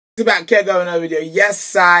Back here going over video. Yes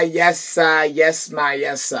sir, yes sir, yes my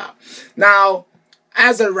yes sir. Now,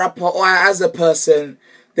 as a rapper or as a person,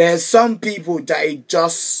 there's some people that it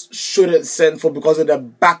just shouldn't send for because of the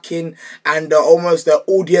backing and almost the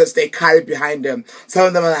audience they carry behind them. Some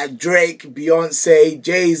of them are like Drake, Beyonce,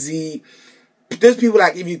 Jay-Z. Those people,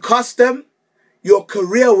 like, if you cuss them, your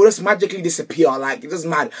career will just magically disappear. Like, it doesn't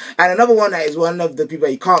matter. And another one that is one of the people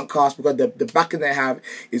that you can't cast because the backing they have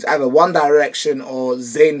is either One Direction or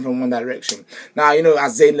Zayn from One Direction. Now, you know,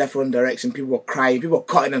 as Zayn left One Direction, people were crying. People were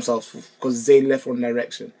cutting themselves because Zayn left One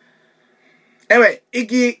Direction. Anyway,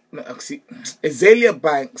 Azealia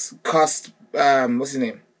Banks cast, what's his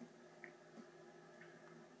name?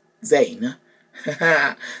 Zayn.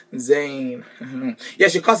 Zayn. Yeah,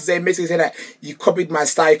 she cast Zayn, basically saying that you copied my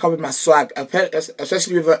style, you copied my swag,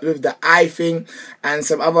 especially with the eye thing and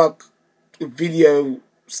some other video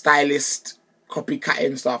stylist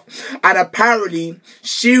copycatting stuff. And apparently,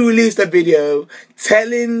 she released a video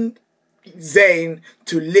telling Zayn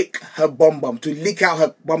to lick her bum, to lick out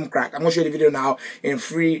her bum crack. I'm gonna show you the video now in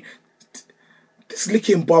 3. This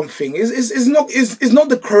licking bum thing is not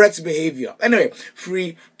the correct behavior. Anyway,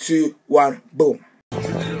 3, 2, 1, boom.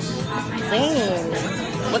 Zayn,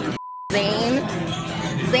 what the Zayn?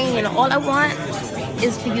 Zayn, all I want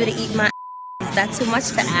is for you to eat my ass. Is that too much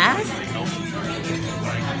to ask?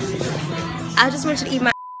 I just want you to eat my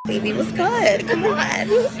ass, baby. What's good? Come on.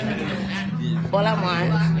 All I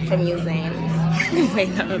want from you, Zayn. Wait,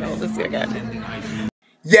 I don't know. Let's do it again.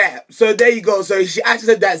 Yeah, so there you go. So she actually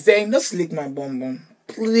said that, Zayn, just lick my bum,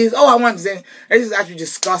 please. Oh, I want Zayn. This is actually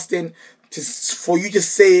disgusting for you to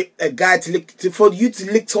say a guy for you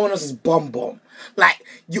to lick someone else's bum. Like,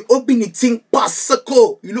 you open the thing,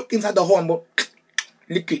 pasico. You look inside the horn, but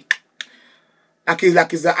lick it. Like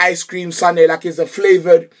it's the ice cream sundae, like it's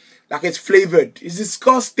flavored. It's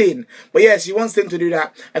disgusting. But yeah, she wants him to do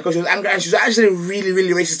that because she was angry and she was actually really,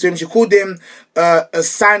 really racist to him. She called him a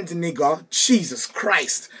sand nigger. Jesus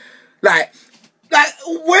Christ. Like,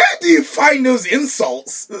 where do you find those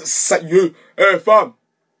insults? You, hey fam,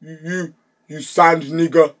 you sand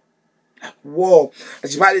nigger. Like, whoa. And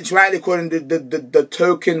she tried to call him the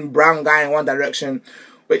token brown guy in One Direction.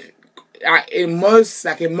 But in most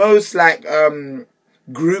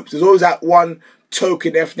groups, there's always that one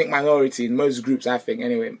token ethnic minority in most groups, I think.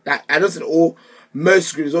 Anyway, I don't say all,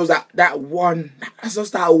 most groups, there's that one, that's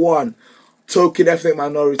just that one token ethnic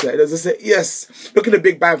minority. There's just yes, look at the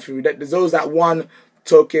Big Bang Theory, there's always that one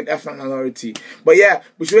token ethnic minority. But yeah,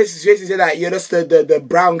 we should basically say that you're just the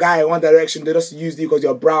brown guy in One Direction. They just use you because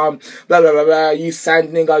you're brown, blah blah blah blah. You sand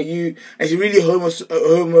nigga, you, and she really homo.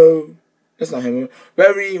 That's not homo.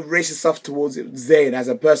 Very racist stuff towards Zayn as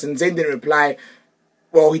a person. Zayn didn't reply.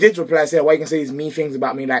 Well, he did reply, saying, why you can say these mean things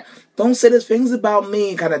about me, like, don't say these things about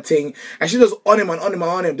me, kind of thing. And she was on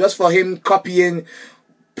him, just for him copying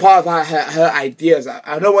part of her ideas.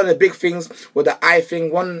 I know one of the big things with the eye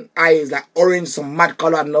thing, one eye is like orange, some mad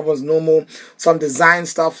color, and another one's normal, some design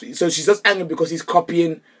stuff. So she's just angry because he's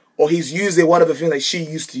copying, or he's using one of the things that she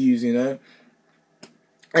used to use, you know.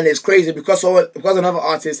 And it's crazy because another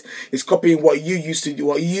artist is copying what you used to do,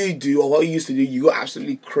 what you do, or what you used to do, you go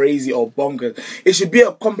absolutely crazy or bonkers. It should be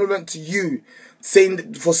a compliment to you, saying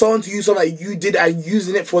that for someone to use something that you did and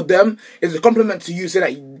using it for them, it's a compliment to you, saying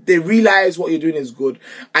that they realize what you're doing is good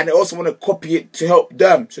and they also want to copy it to help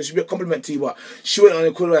them. So it should be a compliment to you. But she went on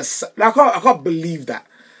and called her I can't believe that.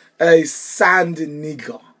 A sand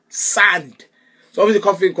nigger. Sand. So obviously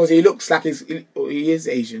confident because he looks like he is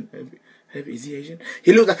Asian. Is he Asian?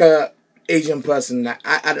 He looks like a Asian person. Like,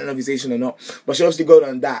 I don't know if he's Asian or not. But she obviously got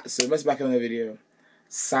on that. So let's back on the video.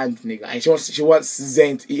 Sand nigga. And she wants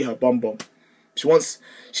Zayn to eat her bum. She wants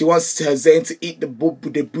her Zayn to eat the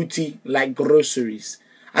booty like groceries.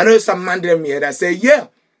 I know some man them here that say, yeah,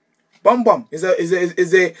 bum is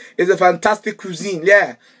a fantastic cuisine.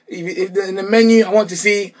 Yeah. If in the menu I want to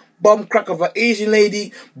see bum crack of an Asian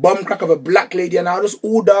lady, bum crack of a black lady, and I'll just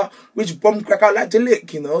order which bum crack I'd like to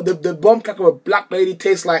lick, you know. The bum crack of a black lady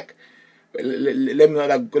tastes like, let me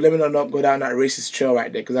not go down that racist trail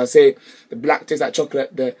right there, because I say the black tastes like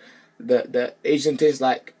chocolate, the Asian tastes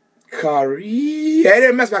like curry. Yeah,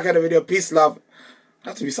 anyway, mess back in the video. Peace, love. I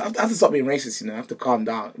have to stop being racist, you know. I have to calm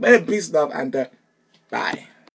down. But anyway, peace, love, and bye.